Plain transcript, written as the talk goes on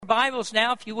Bibles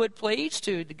now, if you would please,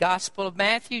 to the Gospel of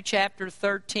Matthew, chapter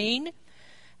 13.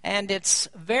 And it's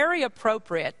very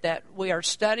appropriate that we are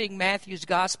studying Matthew's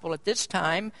Gospel at this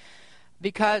time,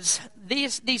 because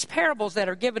these parables that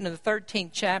are given in the 13th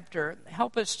chapter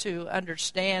help us to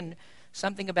understand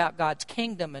something about God's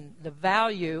kingdom and the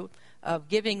value of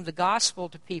giving the gospel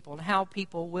to people and how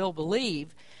people will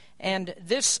believe. And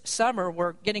this summer,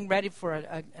 we're getting ready for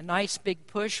a nice big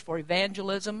push for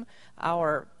evangelism.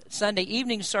 Our Sunday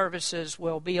evening services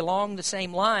will be along the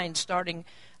same line, starting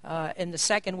in the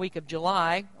second week of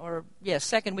July.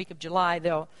 Second week of July,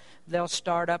 they'll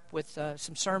start up with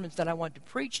some sermons that I want to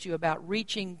preach to you about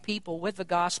reaching people with the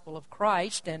gospel of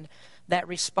Christ and that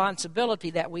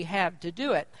responsibility that we have to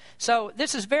do it. So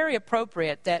this is very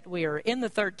appropriate that we are in the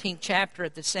 13th chapter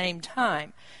at the same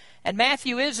time. And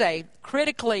Matthew is a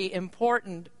critically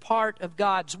important part of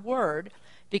God's Word,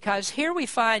 because here we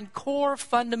find core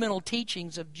fundamental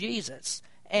teachings of Jesus.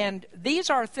 And these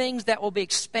are things that will be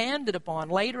expanded upon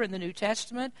later in the New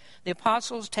Testament. The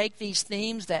apostles take these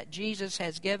themes that Jesus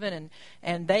has given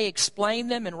and they explain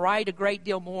them and write a great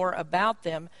deal more about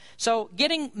them. So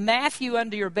getting Matthew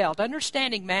under your belt,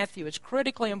 understanding Matthew, is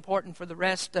critically important for the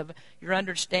rest of your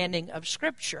understanding of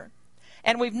Scripture.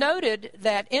 And we've noted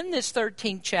that in this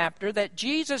 13th chapter that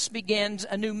Jesus begins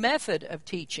a new method of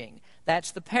teaching.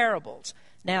 That's the parables.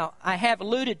 Now, I have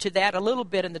alluded to that a little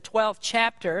bit in the 12th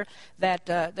chapter, that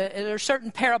there are certain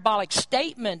parabolic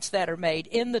statements that are made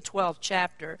in the 12th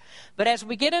chapter. But as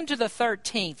we get into the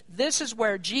 13th, this is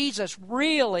where Jesus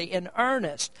really, in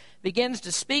earnest, begins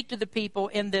to speak to the people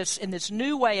in this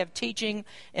new way of teaching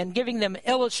and giving them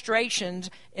illustrations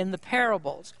in the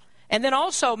parables. And then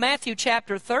also, Matthew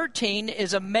chapter 13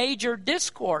 is a major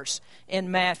discourse in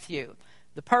Matthew.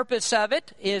 The purpose of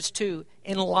it is to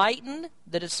enlighten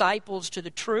the disciples to the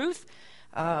truth.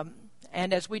 And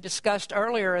as we discussed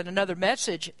earlier in another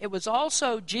message, it was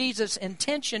also Jesus'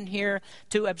 intention here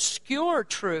to obscure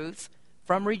truth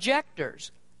from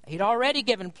rejectors. He'd already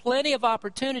given plenty of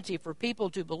opportunity for people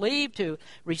to believe, to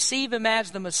receive him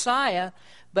as the Messiah,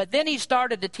 but then he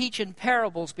started to teach in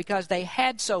parables because they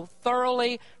had so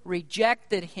thoroughly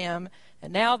rejected him.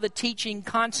 And now the teaching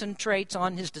concentrates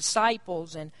on his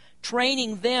disciples and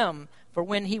training them for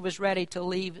when he was ready to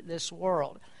leave this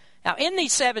world. Now, in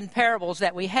these 7 parables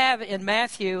that we have in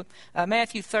Matthew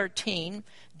 13,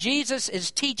 Jesus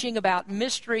is teaching about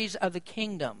mysteries of the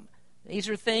kingdom. These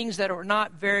are things that are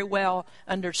not very well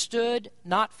understood,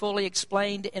 not fully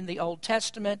explained in the Old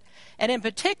Testament. And in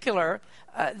particular,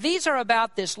 these are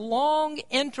about this long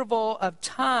interval of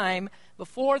time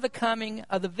before the coming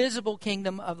of the visible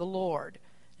kingdom of the Lord.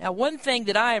 Now, one thing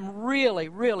that I am really,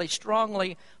 really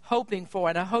strongly hoping for,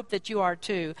 and I hope that you are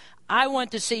too, I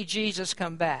want to see Jesus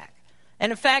come back.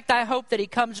 And in fact, I hope that he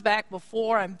comes back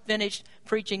before I'm finished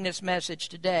preaching this message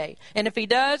today. And if he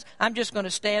does, I'm just going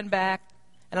to stand back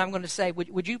and I'm going to say,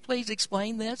 would you please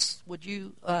explain this? Would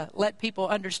you let people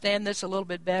understand this a little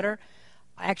bit better?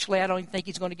 Actually, I don't even think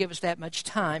he's going to give us that much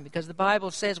time, because the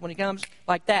Bible says when he comes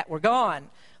like that, we're gone.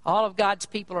 All of God's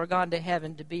people are gone to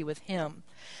heaven to be with him.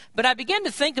 But I began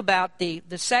to think about the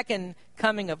second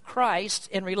coming of Christ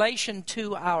in relation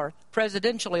to our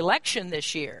presidential election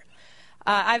this year.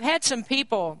 I had some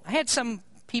people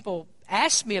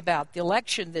ask me about the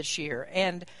election this year,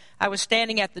 and I was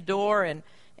standing at the door,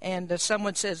 and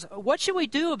someone says, "What should we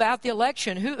do about the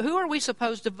election? Who are we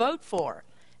supposed to vote for?"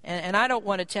 And I don't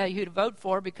want to tell you who to vote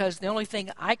for, because the only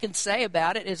thing I can say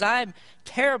about it is I'm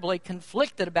terribly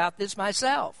conflicted about this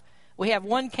myself. We have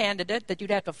one candidate that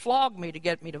you'd have to flog me to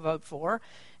get me to vote for,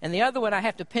 and the other one I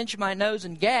have to pinch my nose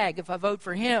and gag if I vote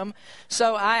for him.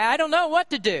 So I don't know what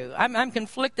to do. I'm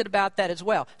conflicted about that as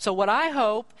well. So what I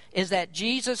hope is that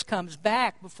Jesus comes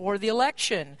back before the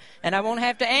election, and I won't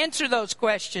have to answer those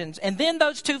questions. And then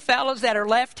those 2 fellows that are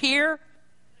left here,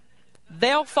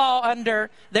 they'll fall under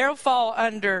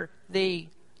the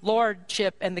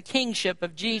lordship and the kingship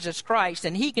of Jesus Christ,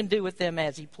 and he can do with them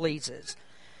as he pleases.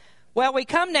 Well, we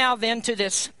come now then to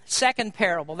this second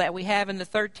parable that we have in the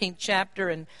 13th chapter,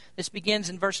 and this begins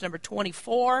in verse number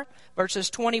 24. Verses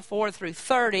 24 through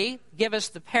 30 give us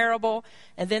the parable,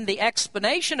 and then the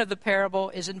explanation of the parable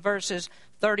is in verses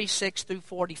 36 through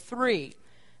 43.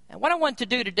 And what I want to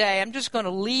do today, I'm just going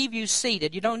to leave you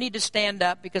seated. You don't need to stand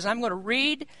up, because I'm going to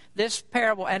read this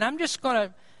parable, and I'm just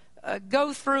going to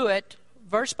go through it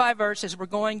verse by verse as we're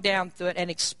going down through it and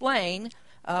explain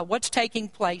what's taking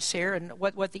place here and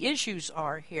what the issues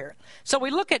are here. So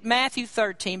we look at Matthew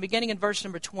 13, beginning in verse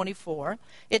number 24.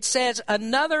 It says,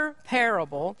 "Another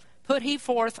parable put he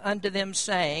forth unto them,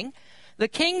 saying, The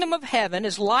kingdom of heaven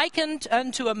is likened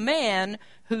unto a man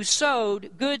who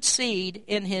sowed good seed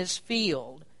in his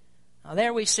field. Now,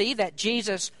 there we see that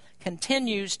Jesus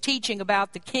continues teaching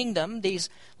about the kingdom, these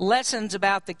lessons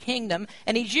about the kingdom,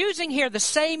 and he's using here the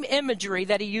same imagery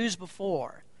that he used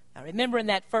before. Now, remember in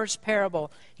that first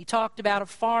parable, he talked about a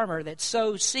farmer that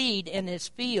sows seed in his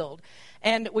field,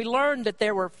 and we learned that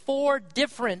there were 4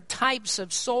 different types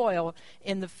of soil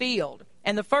in the field.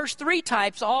 And the first 3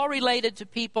 types all related to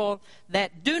people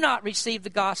that do not receive the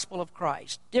gospel of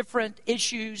Christ. Different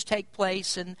issues take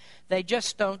place, and they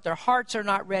just don't, their hearts are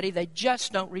not ready, they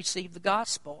just don't receive the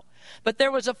gospel. But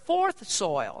there was a 4th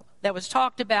soil that was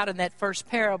talked about in that first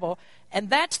parable, and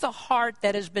that's the heart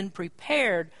that has been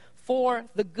prepared for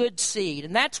the good seed.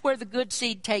 And that's where the good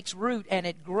seed takes root and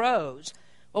it grows.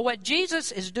 Well, what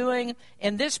Jesus is doing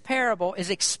in this parable is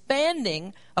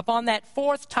expanding upon that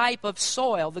 4th type of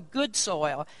soil, the good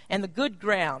soil and the good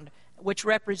ground, which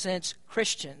represents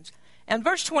Christians. And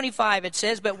verse 25 it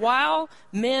says, "But while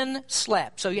men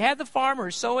slept." So you have the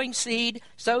farmer sowing seed,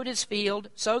 sowed his field,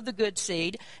 sowed the good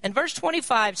seed. And verse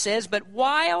 25 says, "But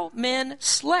while men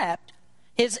slept,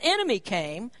 his enemy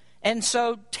came and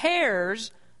sowed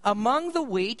tares among the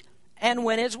wheat and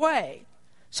went his way."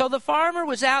 So the farmer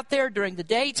was out there during the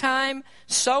daytime,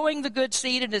 sowing the good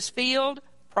seed in his field,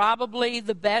 probably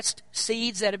the best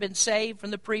seeds that have been saved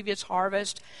from the previous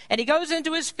harvest. And he goes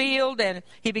into his field and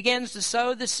he begins to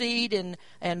sow the seed,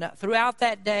 and throughout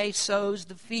that day sows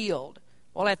the field.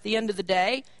 Well, at the end of the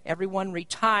day, everyone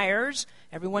retires,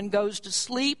 everyone goes to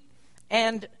sleep,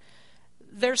 and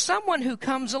there's someone who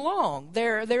comes along.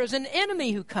 There's an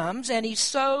enemy who comes and he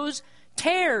sows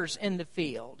tares in the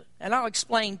field. And I'll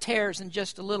explain tares in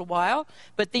just a little while.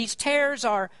 But these tares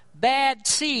are bad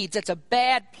seeds. It's a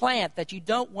bad plant that you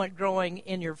don't want growing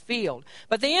in your field.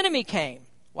 But the enemy came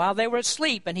while they were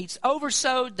asleep, and he's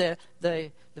oversowed the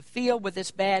field with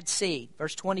this bad seed.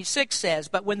 Verse 26 says,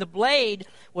 "But when the blade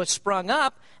was sprung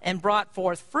up and brought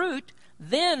forth fruit,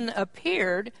 then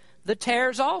appeared the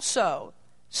tares also."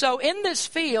 So in this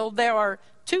field, there are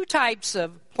 2 types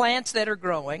of plants that are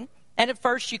growing. And at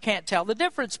first, you can't tell the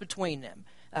difference between them.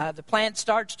 The plant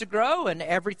starts to grow, and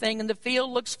everything in the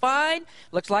field looks fine.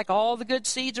 Looks like all the good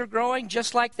seeds are growing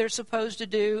just like they're supposed to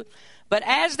do. But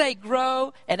as they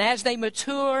grow, and as they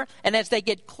mature, and as they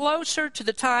get closer to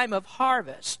the time of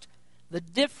harvest, the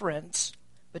difference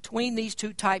between these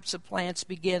 2 types of plants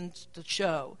begins to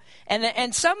show.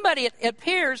 And somebody, it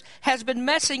appears, has been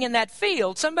messing in that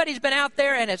field. Somebody's been out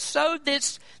there and has sowed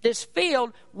this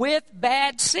field with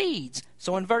bad seeds.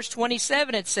 So in verse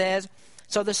 27 it says,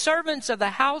 "So the servants of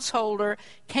the householder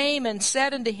came and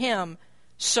said unto him,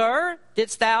 Sir,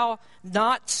 didst thou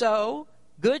not sow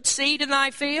good seed in thy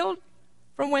field?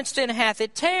 From whence then hath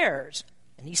it tares?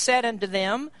 And he said unto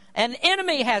them, An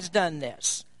enemy has done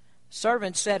this. The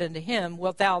servants said unto him,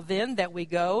 Wilt thou then that we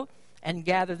go and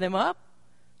gather them up?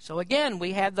 So again,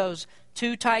 we have those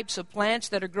 2 types of plants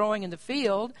that are growing in the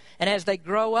field. And as they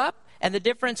grow up and the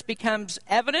difference becomes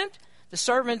evident, the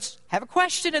servants have a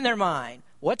question in their mind.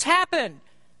 What's happened?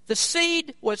 The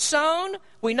seed was sown.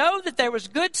 We know that there was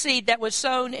good seed that was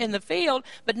sown in the field,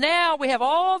 but now we have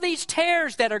all these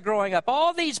tares that are growing up,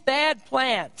 all these bad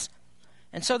plants.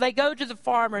 And so they go to the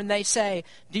farmer and they say,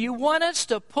 "Do you want us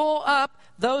to pull up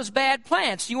those bad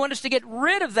plants? Do you want us to get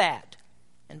rid of that?"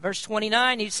 In verse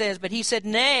 29 he says, "But he said,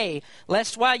 Nay,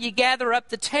 lest while ye gather up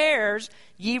the tares,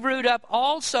 ye root up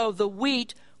also the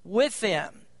wheat with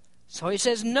them." So he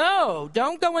says, no,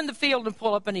 don't go in the field and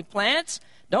pull up any plants.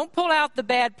 Don't pull out the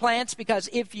bad plants, because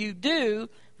if you do,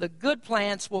 the good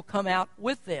plants will come out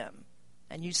with them.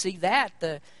 And you see that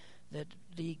the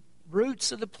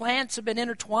roots of the plants have been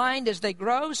intertwined as they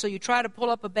grow, so you try to pull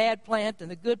up a bad plant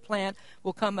and the good plant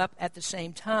will come up at the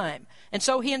same time. And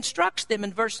so he instructs them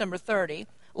in verse number 30,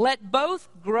 "Let both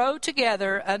grow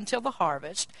together until the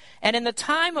harvest, and in the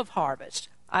time of harvest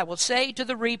I will say to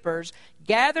the reapers,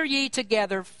 Gather ye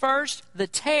together first the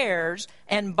tares,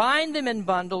 and bind them in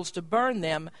bundles to burn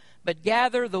them, but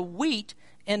gather the wheat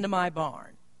into my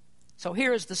barn." So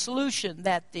here is the solution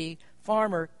that the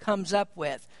farmer comes up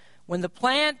with. When the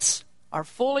plants are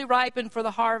fully ripened for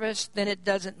the harvest, then it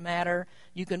doesn't matter.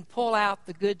 You can pull out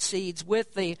the good seeds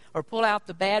or pull out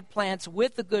the bad plants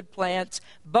with the good plants.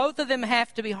 Both of them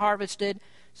have to be harvested.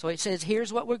 So he says,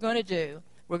 here's what we're going to do.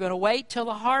 We're going to wait till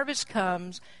the harvest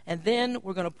comes, and then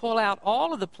we're going to pull out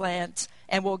all of the plants,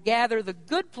 and we'll gather the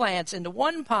good plants into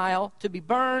one pile to be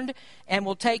burned, and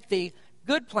we'll take the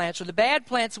good plants, or the bad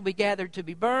plants will be gathered to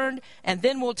be burned, and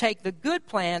then we'll take the good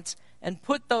plants and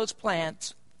put those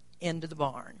plants into the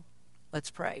barn. Let's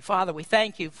pray. Father, we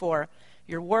thank you for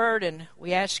your word, and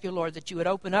we ask you, Lord, that you would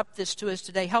open up this to us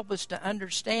today. Help us to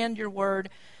understand your word,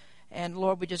 and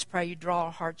Lord, we just pray you draw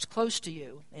our hearts close to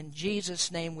you. In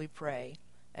Jesus' name we pray.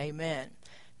 Amen.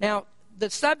 Now, the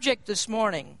subject this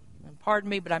morning, and pardon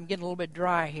me, but I'm getting a little bit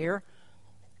dry here.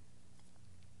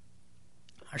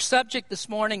 Our subject this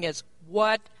morning is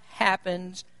what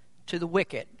happens to the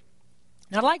wicked.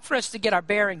 Now, I'd like for us to get our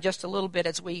bearing just a little bit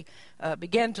as we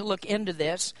begin to look into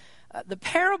this. The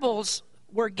parables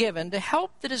were given to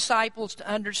help the disciples to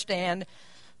understand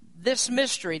this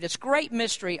mystery, this great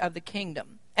mystery of the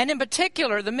kingdom. And in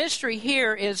particular, the mystery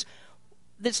here is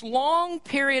this long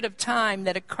period of time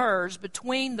that occurs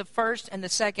between the first and the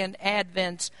second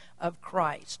advents of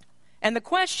Christ. And the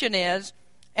question is,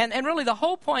 and really the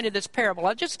whole point of this parable,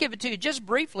 I'll just give it to you just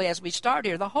briefly as we start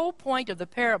here. The whole point of the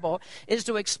parable is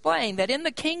to explain that in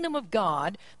the kingdom of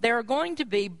God, there are going to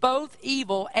be both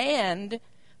evil and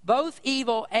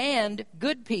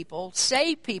good people,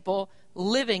 saved people,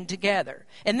 living together.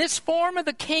 In this form of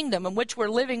the kingdom in which we're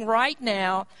living right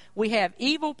now, we have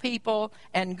evil people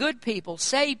and good people,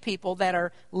 saved people that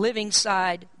are living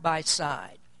side by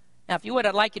side. Now, if you would,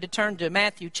 I'd like you to turn to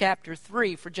Matthew chapter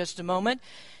 3 for just a moment.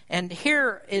 And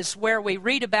here is where we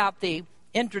read about the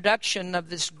introduction of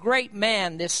this great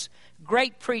man, this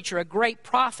great preacher, a great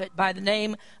prophet by the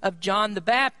name of John the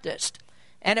Baptist.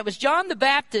 And it was John the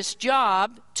Baptist's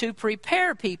job to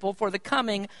prepare people for the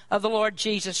coming of the Lord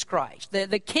Jesus Christ.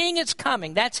 The King is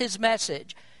coming. That's his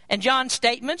message. And John's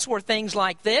statements were things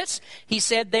like this. He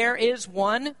said, "There is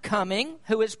one coming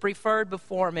who is preferred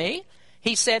before me."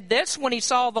 He said this when he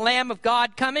saw the Lamb of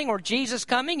God coming, or Jesus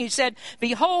coming. He said,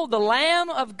 "Behold, the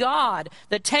Lamb of God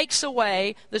that takes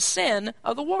away the sin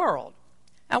of the world."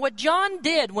 Now, what John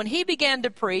did when he began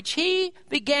to preach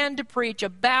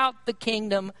about the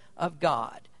kingdom of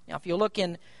God. Now, if you look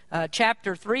in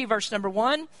chapter 3, verse number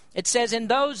 1, it says, "In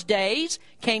those days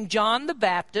came John the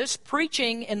Baptist,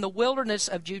 preaching in the wilderness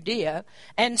of Judea,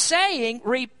 and saying,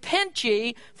 Repent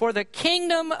ye, for the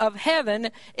kingdom of heaven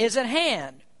is at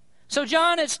hand." So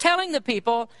John is telling the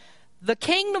people, the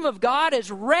kingdom of God is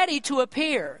ready to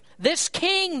appear. This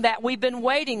king that we've been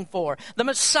waiting for, the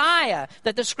Messiah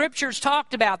that the scriptures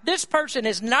talked about, this person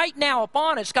is right now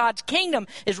upon us. God's kingdom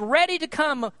is ready to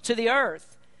come to the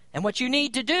earth. And what you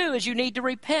need to do is you need to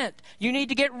repent. You need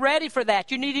to get ready for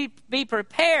that. You need to be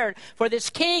prepared for this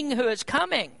king who is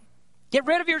coming. Get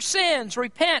rid of your sins,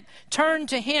 repent, turn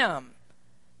to him.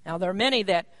 Now, there are many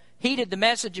that heeded the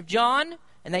message of John,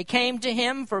 and they came to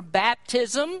him for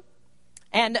baptism.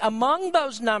 And among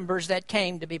those numbers that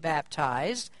came to be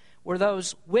baptized were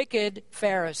those wicked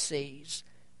Pharisees,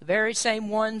 the very same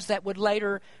ones that would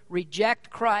later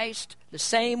reject Christ, the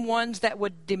same ones that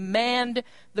would demand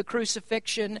the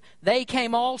crucifixion. They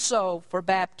came also for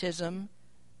baptism.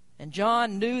 And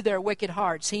John knew their wicked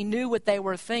hearts. He knew what they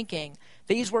were thinking.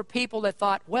 These were people that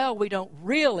thought, well, we don't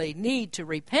really need to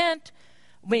repent.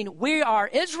 I mean, we are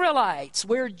Israelites.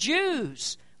 We're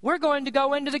Jews. We're going to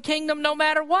go into the kingdom no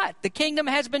matter what. The kingdom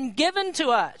has been given to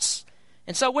us.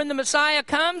 And so when the Messiah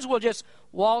comes, we'll just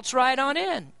waltz right on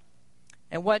in.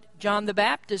 And what John the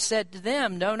Baptist said to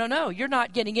them, no, you're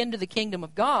not getting into the kingdom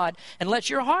of God unless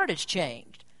your heart is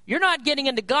changed. You're not getting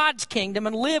into God's kingdom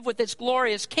and live with this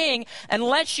glorious king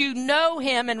unless you know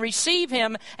him and receive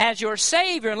him as your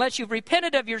Savior, unless you've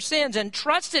repented of your sins and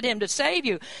trusted him to save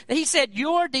you. He said,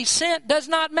 your descent does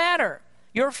not matter.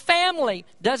 Your family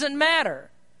doesn't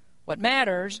matter. What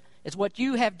matters is what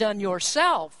you have done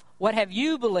yourself. What have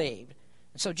you believed?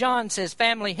 And so John says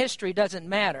family history doesn't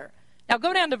matter. Now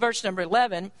go down to verse number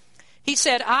 11. He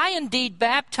said, I indeed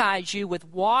baptize you with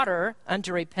water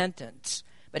unto repentance.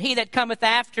 But he that cometh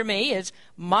after me is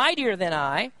mightier than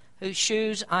I, whose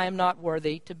shoes I am not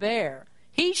worthy to bear.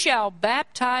 He shall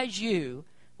baptize you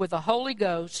with the Holy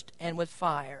Ghost and with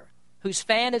fire, whose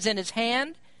fan is in his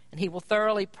hand, and he will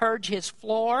thoroughly purge his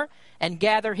floor and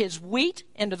gather his wheat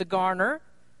into the garner,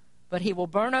 but he will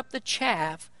burn up the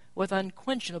chaff with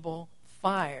unquenchable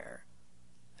fire.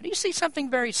 Do you see something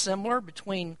very similar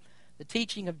between the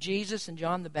teaching of Jesus and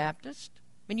John the Baptist?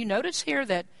 I mean, you notice here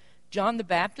that John the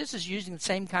Baptist is using the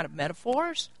same kind of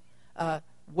metaphors,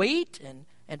 wheat and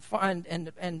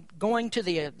going to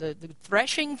the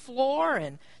threshing floor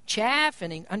and chaff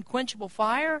and unquenchable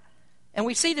fire. And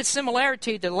we see the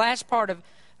similarity to the last part of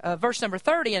verse number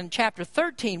 30 in chapter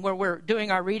 13, where we're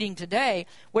doing our reading today,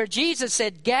 where Jesus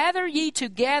said, Gather ye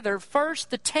together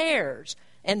first the tares,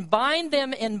 and bind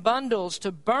them in bundles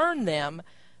to burn them,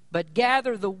 but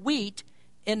gather the wheat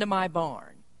into my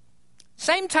barn.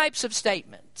 Same types of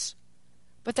statements,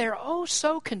 but they're oh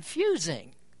so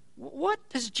confusing. What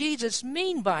does Jesus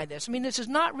mean by this? I mean, this is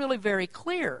not really very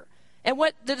clear. And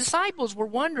what the disciples were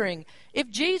wondering, if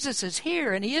Jesus is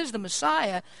here and he is the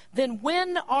Messiah, then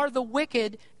when are the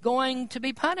wicked going to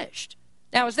be punished?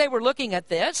 Now, as they were looking at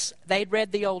this, they'd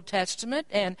read the Old Testament,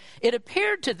 and it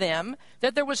appeared to them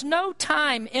that there was no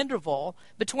time interval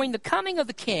between the coming of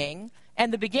the king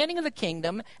and the beginning of the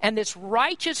kingdom and this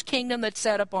righteous kingdom that's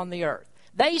set up on the earth.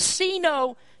 They see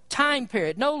no time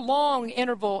period, no long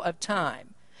interval of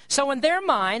time. So in their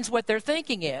minds, what they're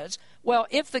thinking is, well,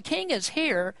 if the king is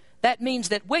here, that means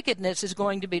that wickedness is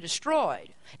going to be destroyed.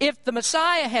 If the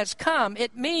Messiah has come,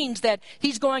 it means that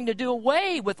he's going to do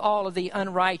away with all of the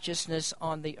unrighteousness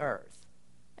on the earth.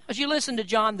 As you listen to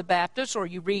John the Baptist, or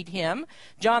you read him,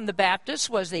 John the Baptist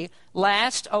was the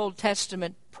last Old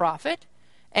Testament prophet,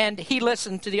 and he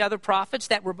listened to the other prophets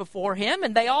that were before him,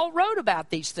 and they all wrote about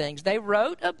these things. They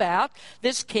wrote about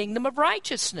this kingdom of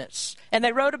righteousness, and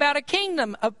they wrote about a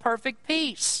kingdom of perfect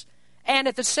peace. And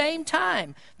at the same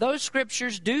time, those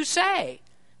scriptures do say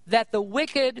that the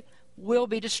wicked will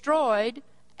be destroyed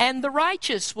and the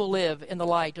righteous will live in the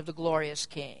light of the glorious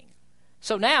King.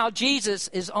 So now Jesus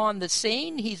is on the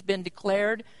scene. He's been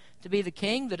declared to be the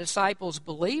king. The disciples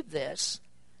believe this.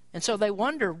 And so they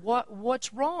wonder,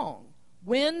 what's wrong?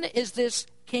 When is this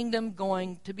kingdom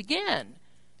going to begin?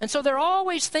 And so they're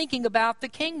always thinking about the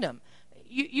kingdom.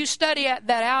 You study that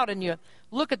out, and you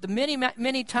look at the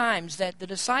many times that the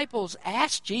disciples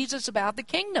asked Jesus about the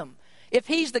kingdom. If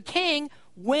he's the king,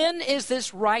 when is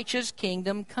this righteous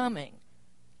kingdom coming?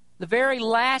 The very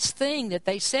last thing that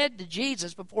they said to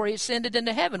Jesus before he ascended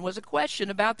into heaven was a question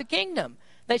about the kingdom.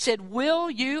 They said, will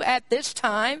you at this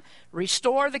time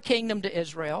restore the kingdom to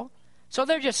Israel? So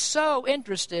they're just so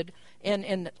interested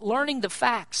in learning the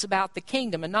facts about the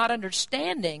kingdom and not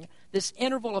understanding this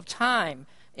interval of time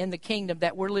in the kingdom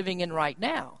that we're living in right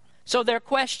now. So their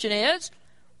question is,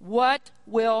 what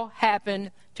will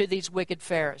happen to these wicked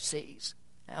Pharisees?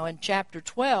 Now in chapter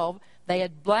 12, they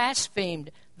had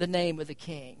blasphemed the name of the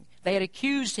king. They had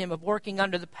accused him of working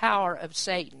under the power of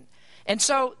Satan. And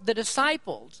so the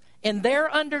disciples, in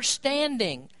their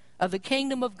understanding of the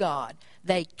kingdom of God,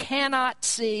 they cannot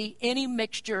see any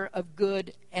mixture of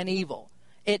good and evil.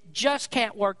 It just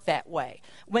can't work that way.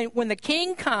 When the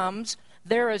king comes,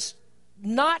 there is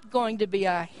not going to be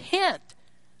a hint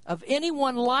of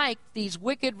anyone like these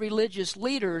wicked religious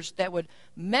leaders that would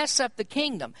mess up the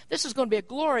kingdom. This is going to be a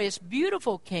glorious,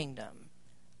 beautiful kingdom.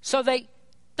 So they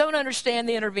don't understand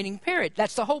the intervening period.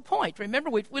 That's the whole point. Remember,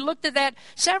 we looked at that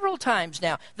several times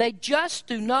now. They just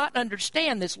do not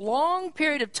understand this long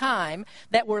period of time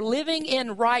that we're living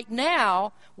in right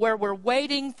now, where we're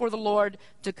waiting for the Lord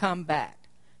to come back.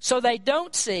 So they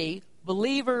don't see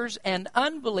believers and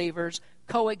unbelievers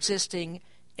coexisting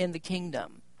in the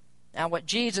kingdom. Now, what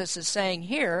Jesus is saying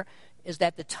here is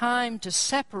that the time to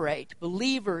separate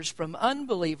believers from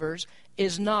unbelievers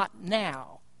is not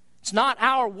now. It's not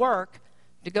our work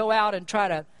to go out and try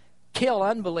to kill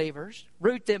unbelievers,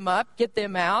 root them up, get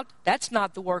them out. That's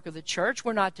not the work of the church.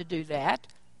 We're not to do that.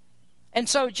 And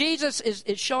so Jesus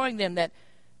is showing them that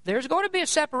there's going to be a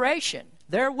separation.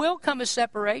 There will come a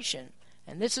separation.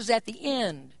 And this is at the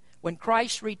end. When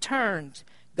Christ returns,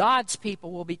 God's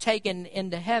people will be taken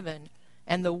into heaven,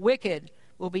 and the wicked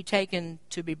will be taken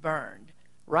to be burned.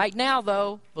 Right now,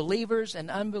 though, believers and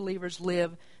unbelievers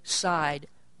live side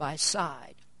by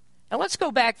side. Now let's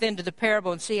go back then to the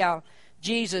parable and see how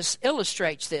Jesus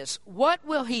illustrates this. What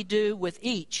will he do with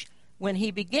each when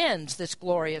he begins this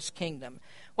glorious kingdom?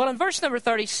 Well, in verse number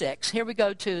 36, here we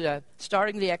go to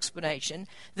starting the explanation.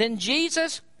 Then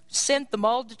Jesus sent the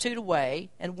multitude away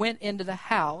and went into the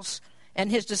house, and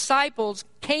his disciples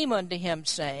came unto him,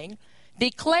 saying,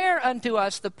 Declare unto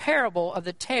us the parable of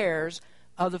the tares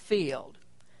of the field.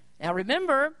 Now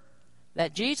remember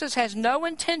that Jesus has no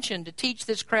intention to teach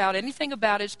this crowd anything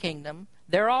about his kingdom.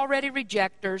 They're already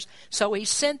rejectors, so he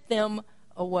sent them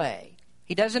away.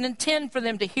 He doesn't intend for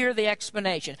them to hear the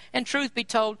explanation. And truth be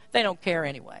told, they don't care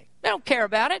anyway. They don't care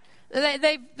about it.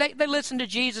 They listened to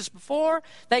Jesus before.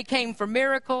 They came for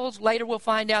miracles. Later we'll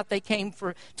find out they came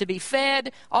to be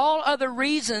fed. All other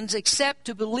reasons except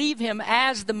to believe him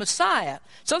as the Messiah.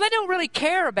 So they don't really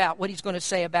care about what he's going to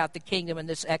say about the kingdom in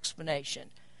this explanation.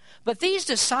 But these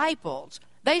disciples,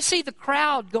 they see the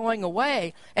crowd going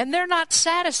away, and they're not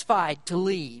satisfied to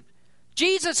leave.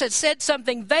 Jesus has said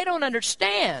something they don't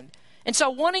understand. And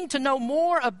so wanting to know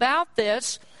more about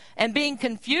this and being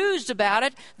confused about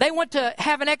it, they want to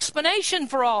have an explanation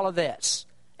for all of this.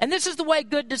 And this is the way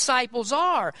good disciples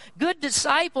are. Good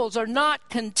disciples are not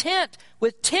content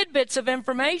with tidbits of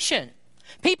information.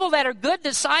 People that are good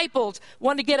disciples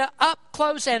want to get up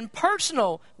close and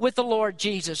personal with the Lord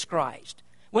Jesus Christ.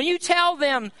 When you tell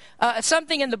them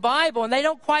something in the Bible and they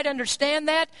don't quite understand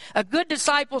that, a good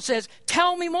disciple says,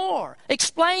 tell me more.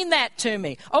 Explain that to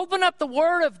me. Open up the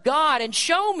Word of God and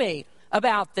show me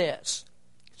about this.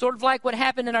 Sort of like what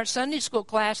happened in our Sunday school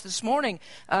class this morning.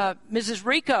 Mrs.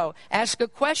 Rico asked a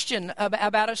question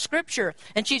about a scripture.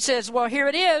 And she says, well, here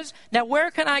it is. Now,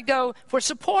 where can I go for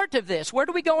support of this? Where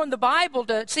do we go in the Bible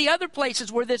to see other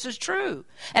places where this is true?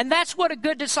 And that's what a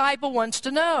good disciple wants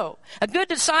to know. A good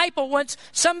disciple wants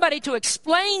somebody to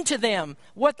explain to them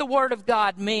what the Word of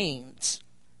God means.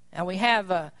 Now, we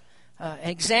have an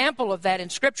example of that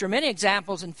in Scripture, many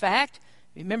examples, in fact.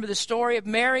 Remember the story of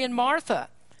Mary and Martha,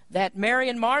 that Mary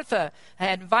and Martha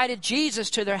had invited Jesus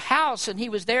to their house, and he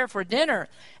was there for dinner.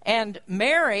 And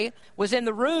Mary was in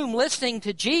the room listening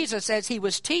to Jesus as he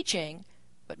was teaching,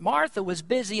 but Martha was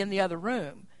busy in the other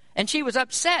room. And she was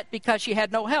upset because she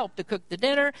had no help to cook the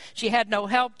dinner. She had no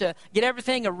help to get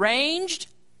everything arranged.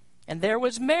 And there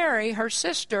was Mary, her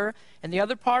sister, in the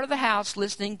other part of the house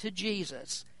listening to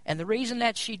Jesus. And the reason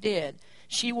that she did,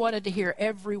 she wanted to hear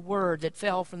every word that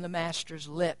fell from the Master's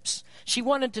lips. She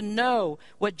wanted to know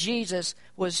what Jesus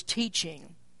was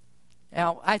teaching.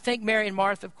 Now, I think Mary and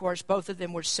Martha, of course, both of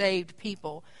them were saved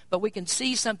people. But we can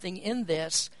see something in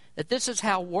this, that this is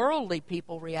how worldly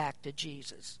people react to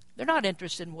Jesus. They're not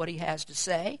interested in what he has to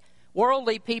say.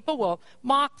 Worldly people will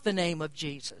mock the name of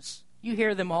Jesus. You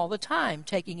hear them all the time,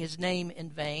 taking his name in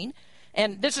vain.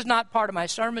 And this is not part of my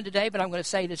sermon today, but I'm going to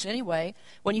say this anyway.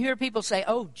 When you hear people say,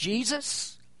 oh,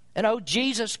 Jesus, and oh,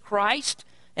 Jesus Christ,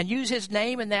 and use his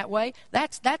name in that way,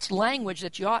 that's language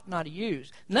that you ought not to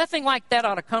use. Nothing like that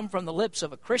ought to come from the lips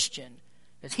of a Christian,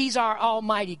 because he's our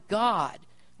almighty God.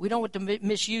 We don't want to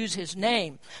misuse his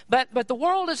name. But the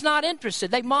world is not interested.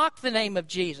 They mock the name of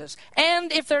Jesus.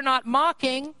 And if they're not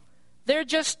mocking, they're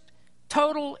just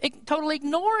totally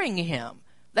ignoring him.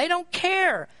 They don't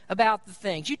care about the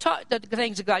things. The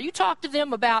things of God. You talk to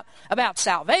them about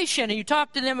salvation, and you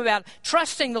talk to them about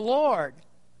trusting the Lord.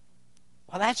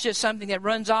 Well, that's just something that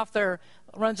runs off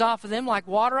of them like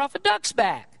water off a duck's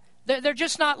back. They're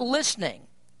just not listening.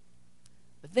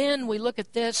 But then we look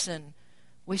at this and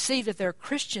we see that there are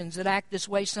Christians that act this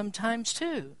way sometimes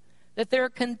too. That they're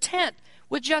content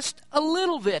with just a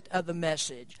little bit of the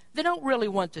message. They don't really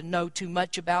want to know too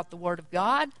much about the Word of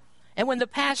God. And when the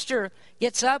pastor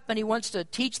gets up and he wants to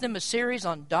teach them a series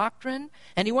on doctrine,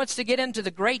 and he wants to get into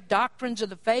the great doctrines of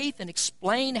the faith and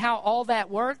explain how all that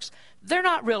works, they're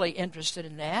not really interested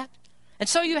in that. And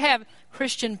so you have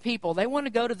Christian people. They want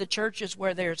to go to the churches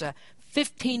where there's a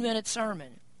 15-minute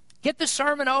sermon. Get the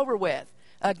sermon over with.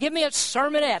 Give me a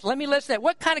sermonette. Let me listen to that.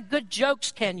 What kind of good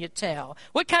jokes can you tell?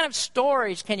 What kind of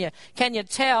stories can you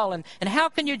tell? And how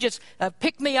can you just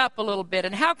pick me up a little bit?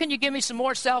 And how can you give me some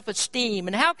more self-esteem?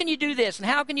 And how can you do this? And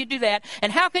how can you do that?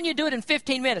 And how can you do it in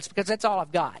 15 minutes? Because that's all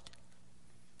I've got.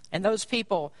 And those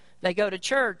people, they go to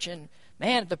church and,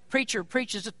 man, the preacher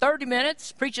preaches 30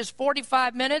 minutes, preaches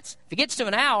 45 minutes. If he gets to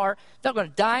an hour, they're going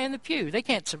to die in the pew. They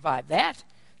can't survive that.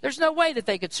 There's no way that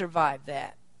they could survive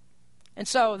that. And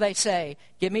so they say,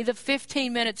 give me the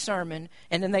 15-minute sermon,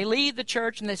 and then they leave the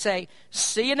church and they say,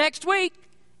 see you next week,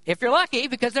 if you're lucky,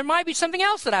 because there might be something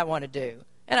else that I want to do,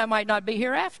 and I might not be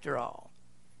here after all.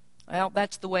 Well,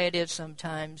 that's the way it is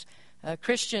sometimes.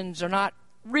 Christians are not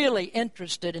really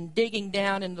interested in digging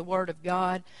down in the Word of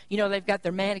God. You know, they've got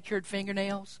their manicured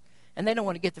fingernails, and they don't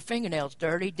want to get their fingernails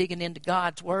dirty, digging into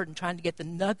God's Word and trying to get the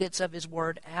nuggets of his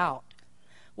Word out.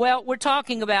 Well, we're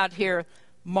talking about here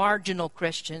marginal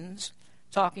Christians,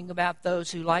 talking about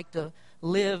those who like to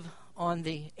live on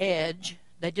the edge.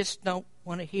 They just don't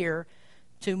want to hear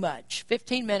too much.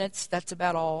 15 minutes, that's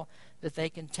about all that they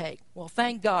can take. Well,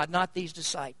 thank God, not these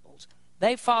disciples.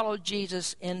 They followed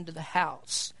Jesus into the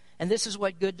house. And this is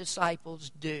what good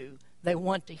disciples do. They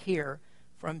want to hear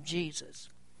from Jesus.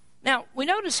 Now, we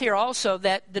notice here also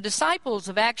that the disciples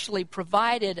have actually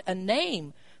provided a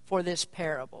name for this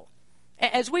parable.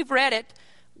 As we've read it,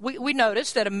 we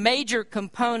notice that a major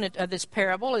component of this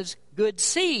parable is good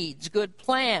seeds, good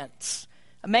plants.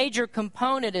 A major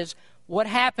component is what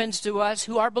happens to us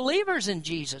who are believers in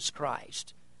Jesus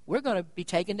Christ. We're going to be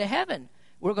taken to heaven.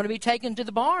 We're going to be taken to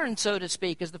the barn, so to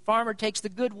speak, as the farmer takes the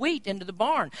good wheat into the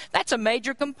barn. That's a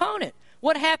major component.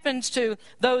 What happens to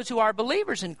those who are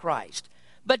believers in Christ?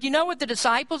 But you know what the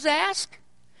disciples ask?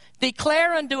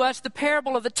 Declare unto us the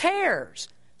parable of the tares.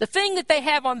 The thing that they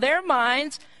have on their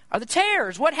minds are the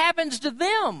tares. What happens to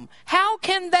them? How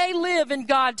can they live in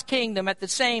God's kingdom at the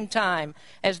same time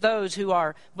as those who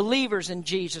are believers in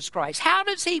Jesus Christ? How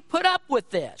does he put up with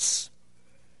this?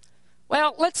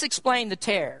 Well, let's explain the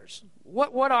tares.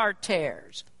 What are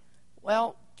tares?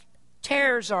 Well,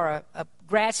 tares are a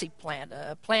grassy plant,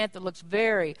 a plant that looks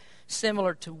very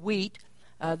similar to wheat.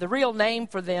 The real name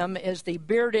for them is the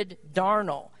bearded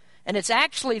darnel, and it's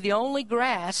actually the only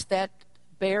grass that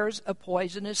bears a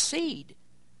poisonous seed.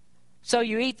 So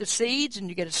you eat the seeds and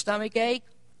you get a stomach ache,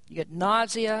 you get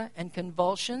nausea and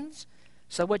convulsions.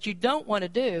 So what you don't want to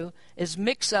do is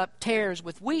mix up tares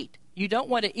with wheat. You don't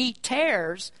want to eat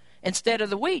tares instead of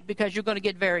the wheat because you're going to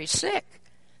get very sick.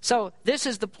 So this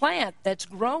is the plant that's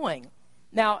growing.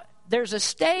 Now, there's a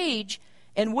stage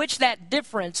in which that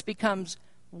difference becomes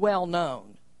well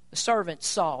known. The servants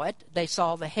saw it. They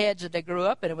saw the heads that they grew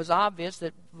up, and it was obvious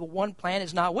that the one plant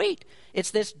is not wheat.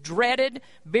 It's this dreaded,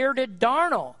 bearded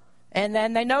darnel. And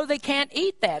then they know they can't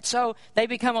eat that. So they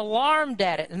become alarmed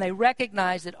at it, and they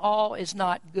recognize that all is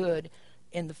not good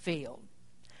in the field.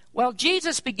 Well,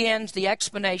 Jesus begins the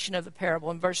explanation of the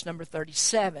parable in verse number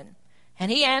 37.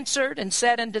 And he answered and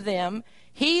said unto them,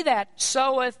 He that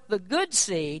soweth the good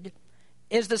seed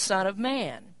is the Son of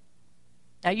Man.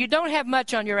 Now, you don't have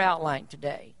much on your outline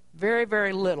today. Very,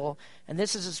 very little. And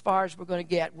this is as far as we're going to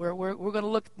get. We're going to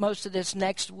look at most of this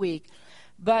next week.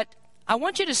 But I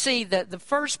want you to see the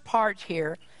first part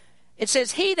here. It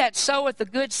says, He that soweth the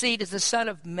good seed is the Son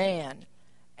of Man.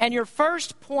 And your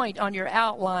first point on your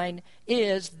outline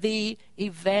is the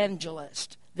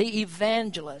evangelist. The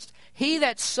evangelist. He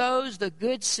that sows the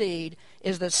good seed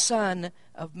is the Son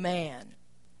of Man.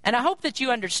 And I hope that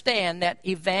you understand that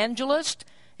evangelist,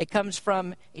 it comes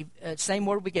from same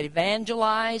word we get,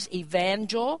 evangelize,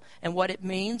 evangel, and what it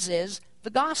means is the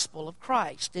gospel of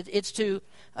Christ. It's to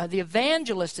the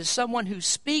evangelist is someone who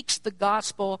speaks the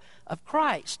gospel of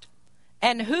Christ.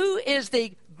 And who is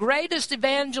the greatest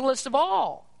evangelist of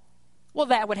all? Well,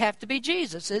 that would have to be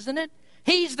Jesus, isn't it?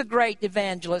 He's the great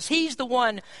evangelist. He's the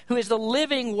one who is the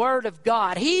living Word of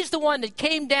God. He's the one that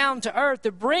came down to earth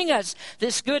to bring us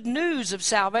this good news of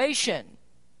salvation.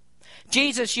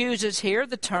 Jesus uses here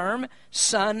the term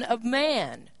Son of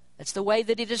Man. That's the way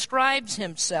that he describes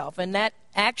himself. And that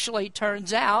actually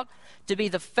turns out to be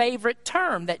the favorite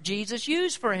term that Jesus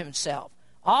used for himself.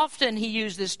 Often he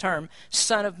used this term,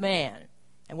 Son of Man.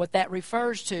 And what that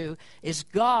refers to is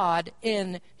God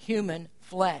in human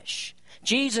flesh.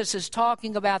 Jesus is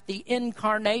talking about the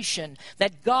incarnation,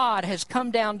 that God has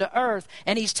come down to earth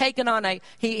and he's taken on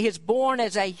he is born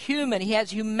as a human. He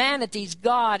has humanity's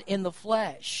God in the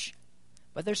flesh.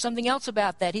 But there's something else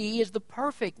about that. He is the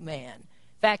perfect man.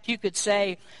 In fact, you could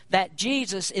say that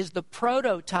Jesus is the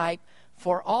prototype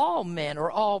for all men or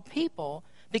all people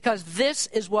because this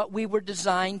is what we were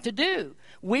designed to do.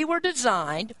 We were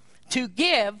designed to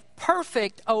give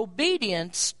perfect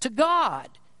obedience to God.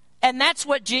 And that's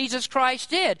what Jesus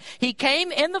Christ did. He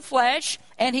came in the flesh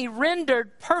and he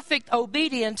rendered perfect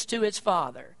obedience to his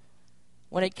Father.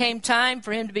 When it came time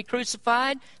for him to be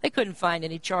crucified, they couldn't find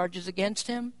any charges against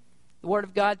him. The Word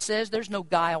of God says there's no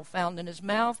guile found in his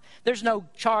mouth. There's no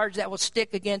charge that will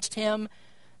stick against him.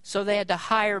 So they had to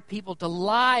hire people to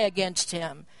lie against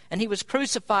him. And he was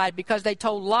crucified because they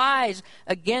told lies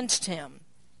against him.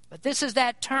 But this is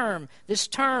that term, this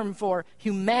term for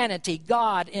humanity,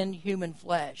 God in human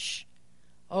flesh.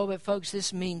 Oh, but folks,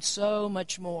 this means so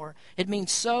much more. It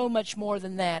means so much more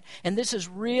than that. And this is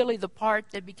really the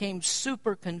part that became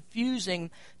super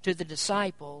confusing to the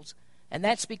disciples. And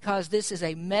that's because this is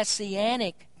a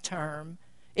messianic term.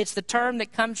 It's the term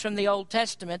that comes from the Old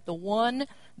Testament, the one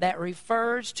that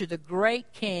refers to the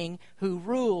great king who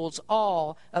rules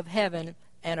all of heaven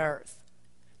and earth.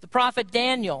 The prophet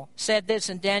Daniel said this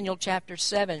in Daniel chapter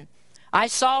 7. I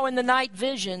saw in the night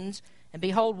visions, and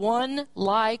behold, one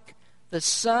like the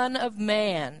Son of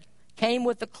Man came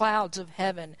with the clouds of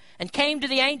heaven, and came to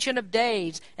the Ancient of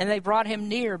Days, and they brought him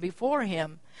near before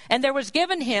him. And there was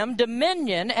given him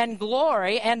dominion and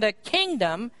glory and a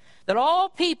kingdom that all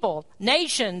people,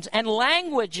 nations, and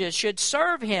languages should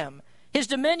serve him. His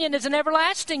dominion is an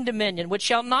everlasting dominion which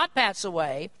shall not pass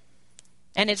away,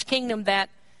 and his kingdom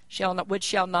which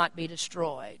shall not be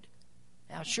destroyed.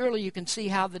 Now, surely you can see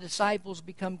how the disciples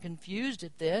become confused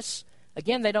at this.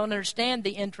 Again, they don't understand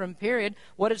the interim period.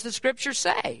 What does the Scripture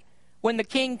say? When the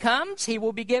king comes, he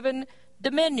will be given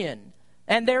dominion,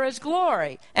 and there is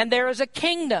glory, and there is a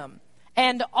kingdom,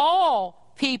 and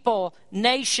all people,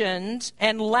 nations,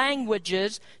 and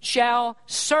languages shall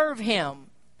serve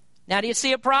him. Now, do you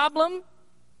see a problem?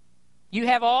 You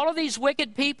have all of these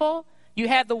wicked people. You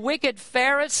have the wicked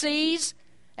Pharisees,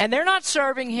 and they're not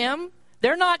serving him.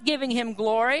 They're not giving him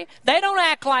glory. They don't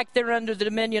act like they're under the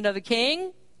dominion of the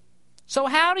king. So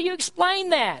how do you explain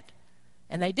that?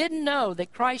 And they didn't know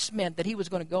that Christ meant that he was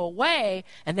going to go away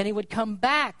and then he would come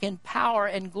back in power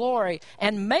and glory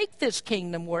and make this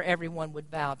kingdom where everyone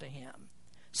would bow to him.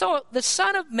 So the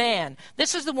Son of Man,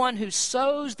 this is the one who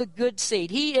sows the good seed.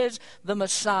 He is the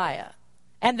Messiah.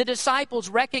 And the disciples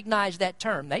recognized that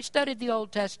term. They studied the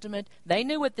Old Testament. They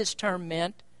knew what this term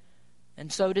meant.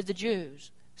 And so did the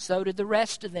Jews. So did the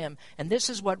rest of them. And this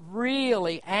is what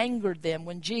really angered them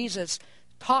when Jesus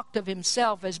talked of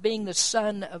himself as being the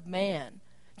Son of Man.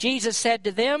 Jesus said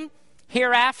to them,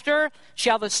 "Hereafter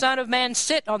shall the Son of Man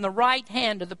sit on the right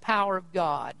hand of the power of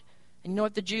God." And you know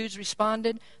what the Jews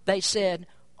responded? They said,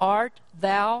 "Art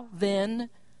thou then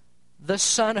the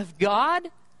Son of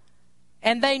God?"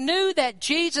 And they knew that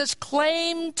Jesus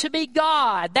claimed to be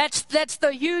God. That's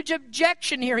the huge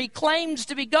objection here. He claims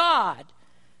to be God.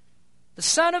 The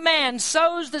Son of Man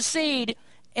sows the seed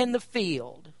in the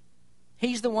field.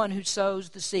 He's the one who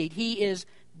sows the seed. He is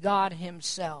God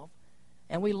himself.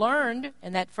 And we learned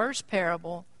in that first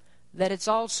parable that it's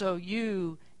also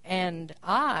you and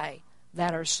I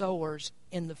that are sowers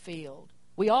in the field.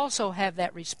 We also have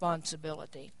that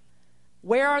responsibility.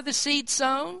 Where are the seeds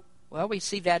sown? Well, we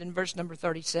see that in verse number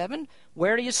 37.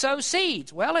 Where do you sow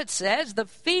seeds? Well, it says the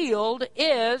field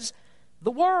is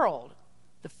the world.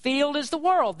 The field is the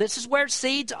world. This is where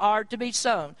seeds are to be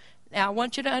sown. Now, I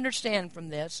want you to understand from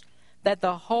this that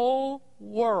the whole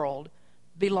world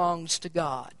belongs to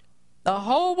God. The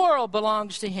whole world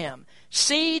belongs to him.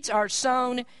 Seeds are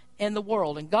sown in the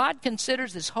world, and God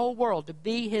considers this whole world to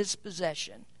be his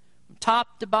possession. From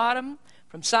top to bottom,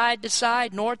 from side to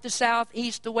side, north to south,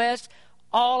 east to west,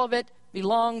 all of it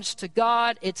belongs to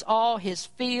God. It's all his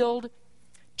field.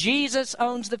 Jesus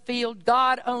owns the field.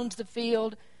 God owns the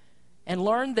field. And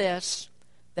learn this,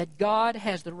 that God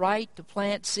has the right to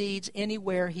plant seeds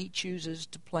anywhere he chooses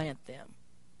to plant them.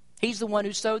 He's the one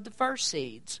who sowed the first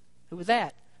seeds. Who was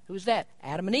that? Who was that?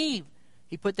 Adam and Eve.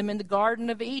 He put them in the Garden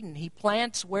of Eden. He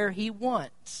plants where he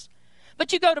wants.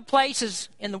 But you go to places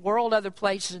in the world, other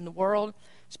places in the world,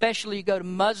 especially you go to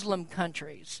Muslim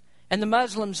countries, and the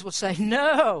Muslims will say,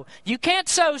 "No, you can't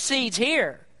sow seeds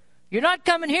here. You're not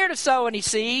coming here to sow any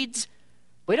seeds.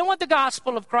 We don't want the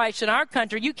gospel of Christ in our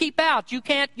country. You keep out. You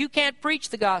can't preach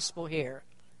the gospel here."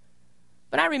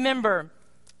 But I remember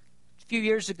a few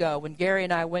years ago when Gary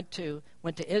and I went to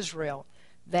Israel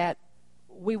that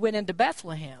we went into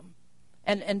Bethlehem.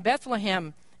 And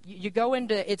Bethlehem, you go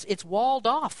into, it's walled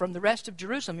off from the rest of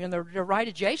Jerusalem. You know, they're right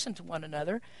adjacent to one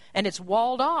another, and it's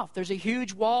walled off. There's a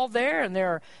huge wall there, and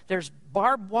there's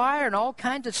barbed wire and all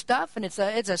kinds of stuff, and it's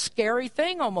a scary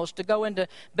thing almost to go into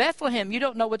Bethlehem. You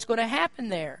don't know what's going to happen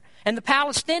there. And the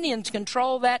Palestinians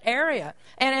control that area.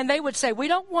 And they would say, "We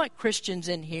don't want Christians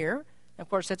in here." Of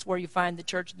course, that's where you find the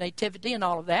Church of Nativity and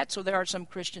all of that, so there are some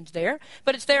Christians there.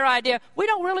 But it's their idea, we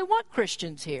don't really want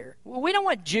Christians here. We don't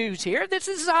want Jews here. This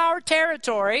is our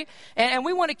territory, and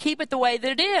we want to keep it the way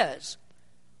that it is.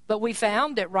 But we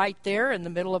found that right there in the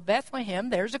middle of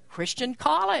Bethlehem, there's a Christian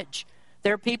college.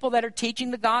 There are people that are teaching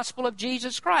the gospel of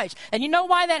Jesus Christ. And you know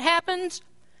why that happens?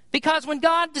 Because when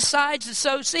God decides to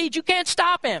sow seeds, you can't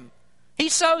stop him. He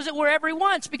sows it wherever he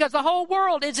wants because the whole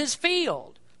world is his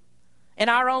field. In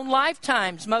our own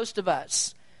lifetimes, most of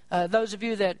us, those of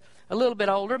you that are a little bit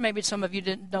older, maybe some of you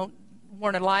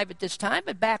weren't alive at this time,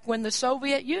 but back when the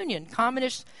Soviet Union,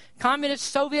 communist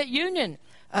Soviet Union,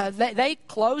 they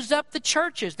closed up the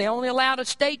churches. They only allowed a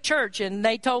state church, and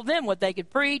they told them what they could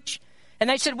preach. And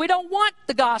they said, "We don't want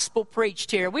the gospel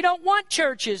preached here. We don't want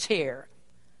churches here."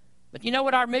 But you know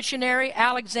what our missionary,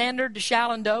 Alexander de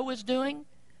Chalandot, was doing?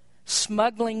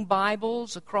 Smuggling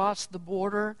Bibles across the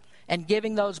border and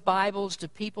giving those Bibles to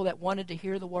people that wanted to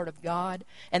hear the Word of God.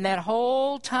 And that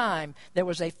whole time, there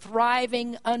was a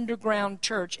thriving underground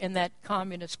church in that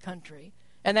communist country.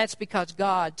 And that's because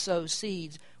God sows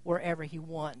seeds wherever he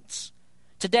wants.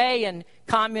 Today in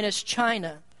communist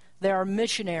China, there are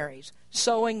missionaries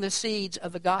sowing the seeds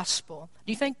of the gospel.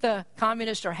 Do you think the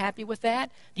communists are happy with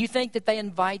that? Do you think that they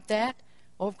invite that?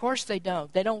 Well, of course they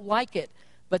don't. They don't like it.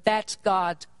 But that's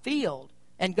God's field.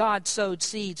 And God sowed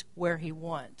seeds where he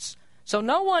wants. So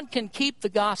no one can keep the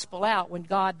gospel out when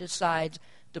God decides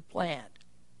to plant.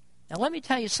 Now let me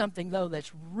tell you something, though,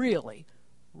 that's really,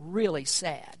 really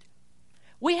sad.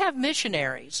 We have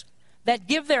missionaries that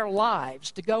give their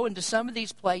lives to go into some of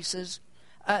these places.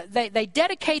 They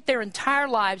dedicate their entire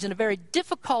lives in a very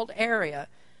difficult area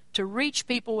to reach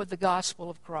people with the gospel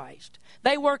of Christ.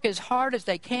 They work as hard as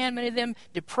they can, many of them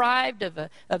deprived of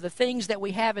the things that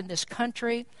we have in this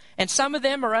country. And some of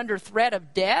them are under threat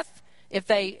of death if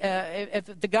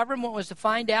the government was to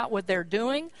find out what they're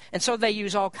doing. And so they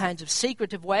use all kinds of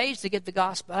secretive ways to get the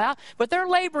gospel out. But they're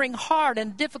laboring hard in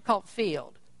a difficult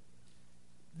field.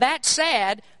 That's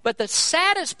sad, but the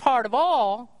saddest part of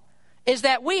all is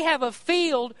that we have a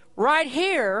field right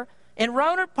here in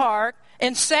Rohnert Park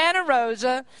in Santa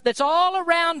Rosa that's all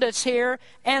around us here,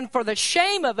 and for the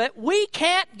shame of it, we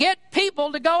can't get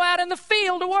people to go out in the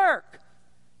field to work.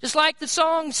 Just like the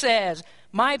song says,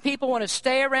 "My people want to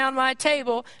stay around my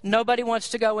table, nobody wants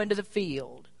to go into the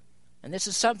field." And this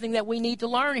is something that we need to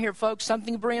learn here, folks,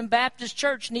 something Berean Baptist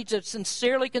Church needs to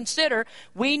sincerely consider.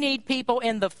 We need people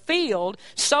in the field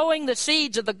sowing the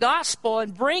seeds of the gospel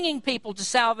and bringing people to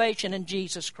salvation in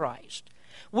Jesus Christ.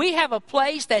 We have a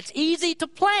place that's easy to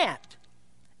plant,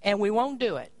 and we won't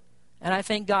do it. And I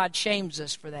think God shames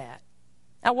us for that.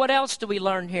 Now, what else do we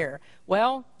learn here?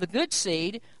 Well, the good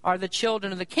seed are the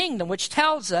children of the kingdom, which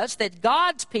tells us that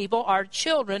God's people are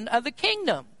children of the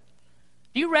kingdom.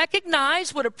 Do you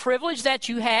recognize what a privilege that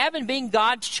you have in being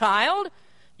God's child?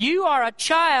 You are a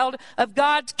child of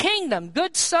God's kingdom.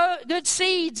 Good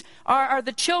seeds are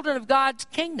the children of God's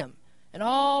kingdom. And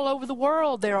all over the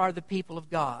world there are the people of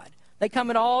God. They come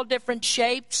in all different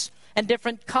shapes and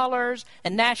different colors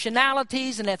and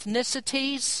nationalities and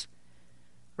ethnicities.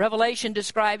 Revelation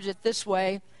describes it this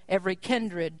way: every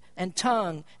kindred and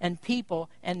tongue and people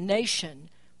and nation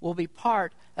will be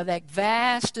part of that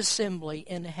vast assembly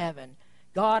in heaven.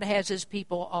 God has his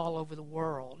people all over the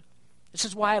world. This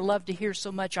is why I love to hear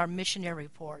so much our missionary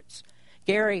reports.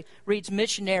 Gary reads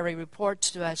missionary reports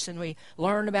to us, and we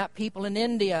learn about people in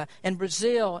India and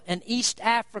Brazil and East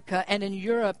Africa and in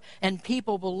Europe, and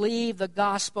people believe the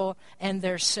gospel and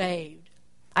they're saved.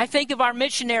 I think of our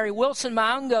missionary, Wilson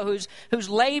Maungo, who's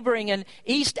laboring in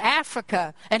East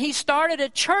Africa, and he started a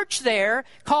church there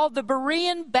called the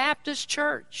Berean Baptist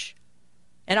Church.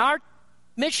 And our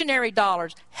missionary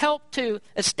dollars helped to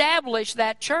establish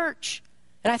that church.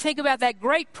 And I think about that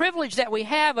great privilege that we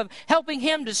have of helping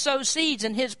him to sow seeds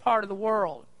in his part of the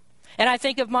world. And I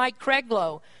think of Mike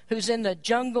Craiglow, who's in the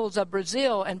jungles of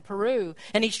Brazil and Peru,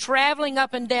 and he's traveling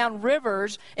up and down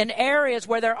rivers in areas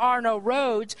where there are no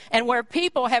roads and where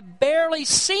people have barely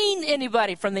seen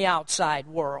anybody from the outside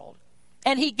world.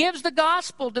 And he gives the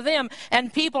gospel to them,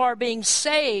 and people are being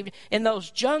saved in those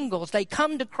jungles. They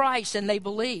come to Christ and they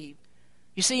believe.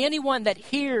 You see, anyone that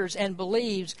hears and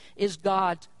believes is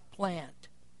God's plant.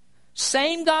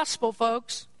 Same gospel,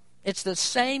 folks. It's the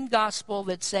same gospel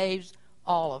that saves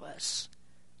all of us.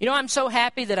 You know, I'm so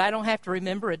happy that I don't have to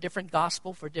remember a different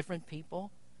gospel for different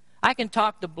people. I can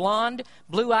talk to blonde,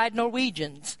 blue-eyed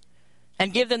Norwegians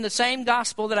and give them the same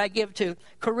gospel that I give to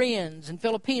Koreans and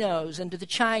Filipinos and to the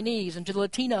Chinese and to the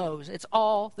Latinos. It's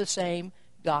all the same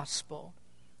gospel.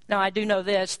 Now, I do know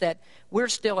this, that we're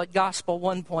still at gospel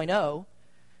 1.0,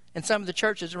 and some of the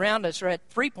churches around us are at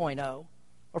 3.0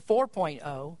 or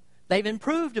 4.0. They've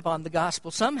improved upon the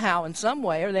gospel somehow in some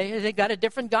way, or they got a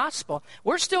different gospel.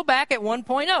 We're still back at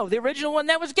 1.0, the original one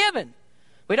that was given.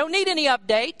 We don't need any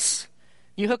updates.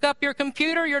 You hook up your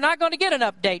computer, you're not going to get an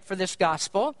update for this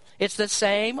gospel. It's the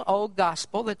same old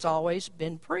gospel that's always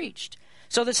been preached.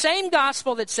 So the same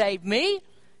gospel that saved me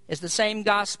is the same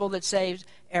gospel that saves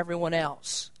everyone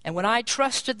else. And when I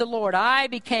trusted the Lord, I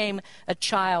became a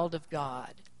child of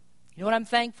God. You know what I'm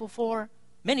thankful for?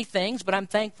 Many things, but I'm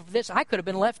thankful for this. I could have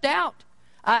been left out.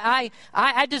 I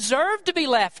deserve to be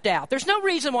left out. There's no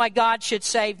reason why God should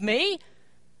save me.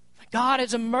 God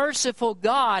is a merciful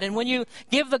God, and when you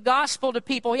give the gospel to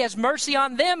people, he has mercy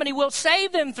on them, and he will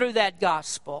save them through that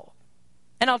gospel.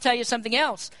 And I'll tell you something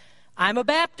else. I'm a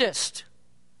Baptist.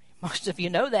 Most of you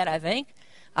know that, I think.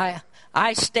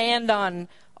 I stand on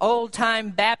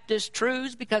old-time Baptist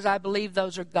truths because I believe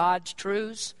those are God's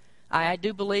truths. I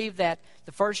do believe that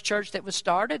the first church that was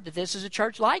started, that this is a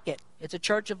church like it. It's a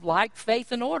church of like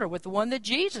faith and order with the one that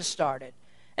Jesus started.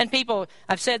 And people,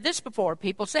 I've said this before,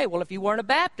 people say, well, if you weren't a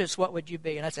Baptist, what would you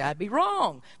be? And I say, I'd be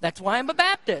wrong. That's why I'm a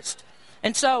Baptist.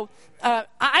 And so,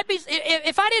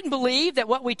 if I didn't believe that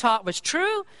what we taught was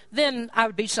true, then I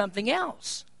would be something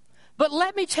else. But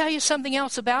let me tell you something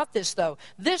else about this, though.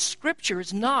 This scripture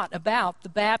is not about the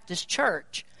Baptist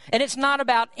church. And it's not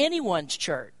about anyone's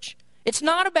church. It's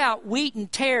not about wheat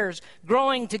and tares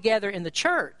growing together in the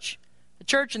church. The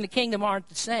church and the kingdom aren't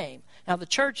the same. Now, the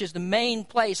church is the main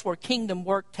place where kingdom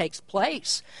work takes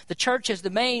place. The church is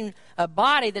the main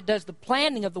body that does the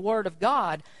planting of the Word of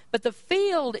God. But the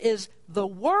field is the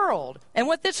world. And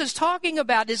what this is talking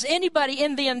about is anybody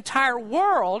in the entire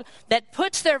world that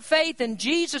puts their faith in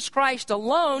Jesus Christ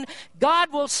alone,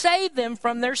 God will save them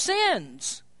from their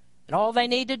sins. And all they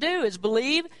need to do is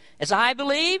believe, as I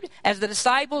believed, as the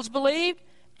disciples believed,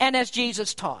 and as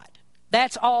Jesus taught.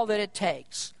 That's all that it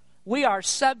takes. We are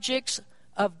subjects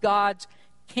of God's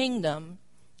kingdom,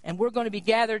 and we're going to be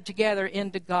gathered together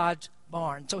into God's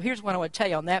barn. So here's what I want to tell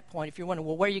you on that point. If you're wondering,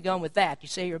 well, where are you going with that? You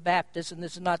say you're a Baptist, and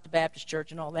this is not the Baptist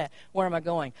church and all that. Where am I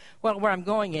going? Well, where I'm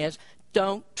going is,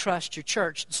 don't trust your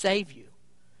church to save you.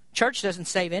 Church doesn't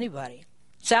save anybody.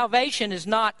 Salvation is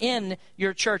not in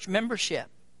your church membership.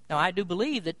 Now, I do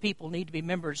believe that people need to be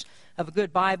members of a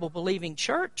good Bible-believing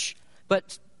church,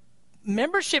 but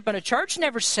membership in a church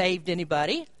never saved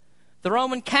anybody. The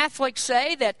Roman Catholics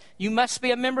say that you must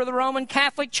be a member of the Roman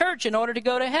Catholic Church in order to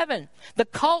go to heaven. The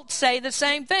cults say the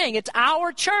same thing. It's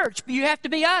our church. You have to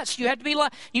be us. You have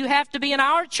to be in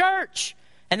our church.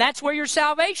 And that's where your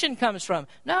salvation comes from.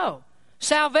 No.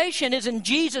 Salvation is in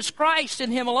Jesus Christ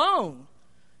and Him alone.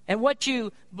 And what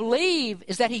you believe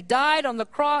is that He died on the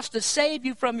cross to save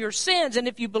you from your sins. And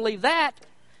if you believe that,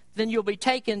 then you'll be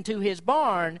taken to His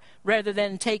barn rather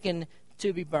than taken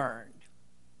to be burned.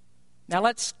 Now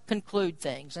let's conclude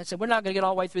things. I said we're not going to get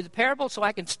all the way through the parable, so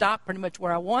I can stop pretty much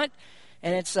where I want.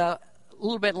 And it's a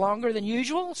little bit longer than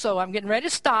usual, so I'm getting ready to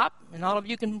stop. And all of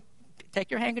you can take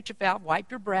your handkerchief out,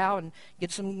 wipe your brow, and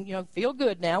get some, feel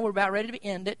good now. We're about ready to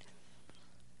end it.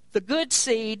 The good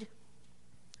seed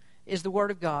is the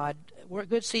Word of God.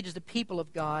 Good seed is the people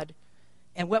of God.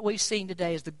 And what we've seen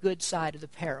today is the good side of the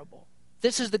parable.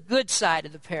 This is the good side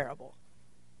of the parable.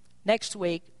 Next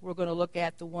week, we're going to look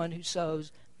at the one who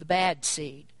sows the bad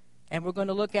seed. And we're going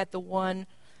to look at the one,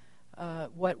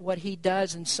 what he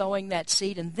does in sowing that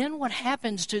seed, and then what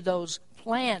happens to those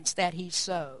plants that he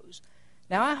sows.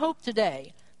 Now, I hope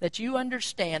today that you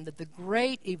understand that the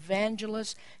great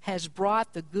evangelist has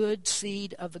brought the good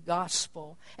seed of the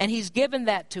gospel, and He's given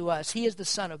that to us. He is the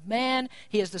Son of Man.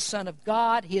 He is the Son of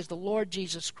God. He is the Lord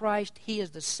Jesus Christ. He is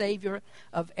the Savior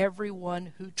of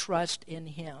everyone who trusts in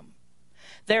Him.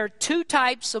 There are two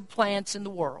types of plants in the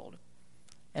world,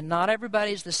 and not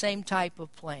everybody is the same type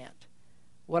of plant.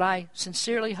 What I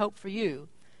sincerely hope for you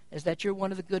is that you're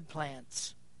one of the good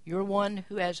plants. You're one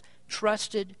who has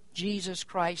trusted Jesus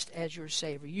Christ as your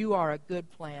Savior. You are a good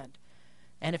plant.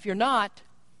 And if you're not,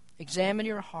 examine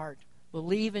your heart.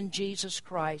 Believe in Jesus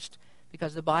Christ,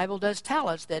 because the Bible does tell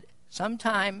us that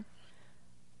sometime,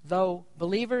 though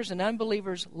believers and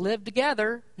unbelievers live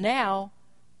together now,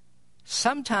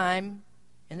 sometime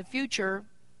in the future,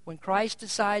 when Christ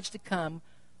decides to come,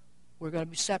 we're going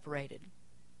to be separated.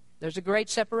 There's a great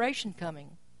separation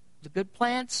coming. The good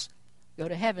plants go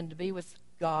to heaven to be with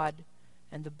God,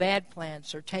 and the bad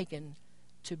plants are taken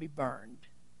to be burned.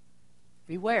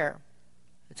 Beware.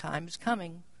 The time is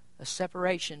coming, a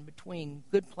separation between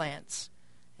good plants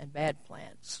and bad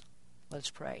plants.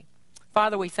 Let's pray.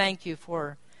 Father, we thank you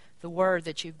for the word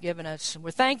that you've given us. And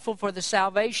we're thankful for the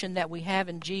salvation that we have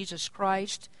in Jesus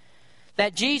Christ.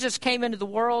 That Jesus came into the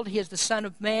world. He is the Son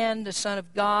of Man, the Son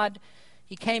of God.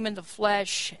 He came in the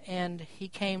flesh, and He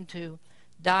came to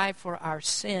die for our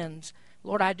sins.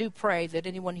 Lord, I do pray that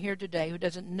anyone here today who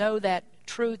doesn't know that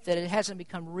truth, that it hasn't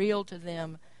become real to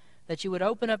them, that you would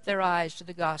open up their eyes to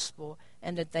the gospel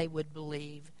and that they would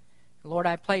believe. Lord,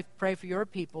 I pray for your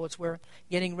people as we're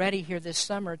getting ready here this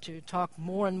summer to talk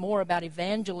more and more about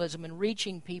evangelism and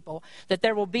reaching people, that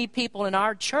there will be people in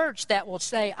our church that will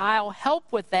say, I'll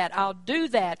help with that, I'll do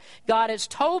that. God has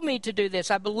told me to do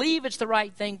this. I believe it's the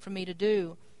right thing for me to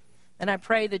do. And I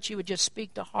pray that you would just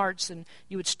speak to hearts and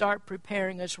you would start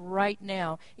preparing us right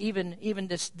now, even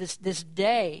this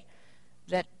day,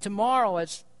 that tomorrow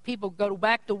as people go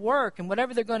back to work and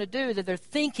whatever they're going to do, that they're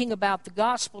thinking about the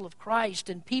gospel of Christ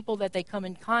and people that they come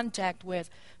in contact with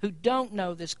who don't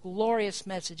know this glorious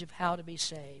message of how to be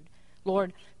saved.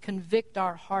 Lord, convict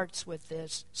our hearts with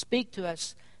this. Speak to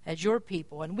us as your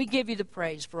people. And we give you the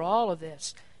praise for all of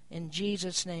this. In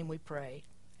Jesus' name we pray.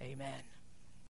 Amen.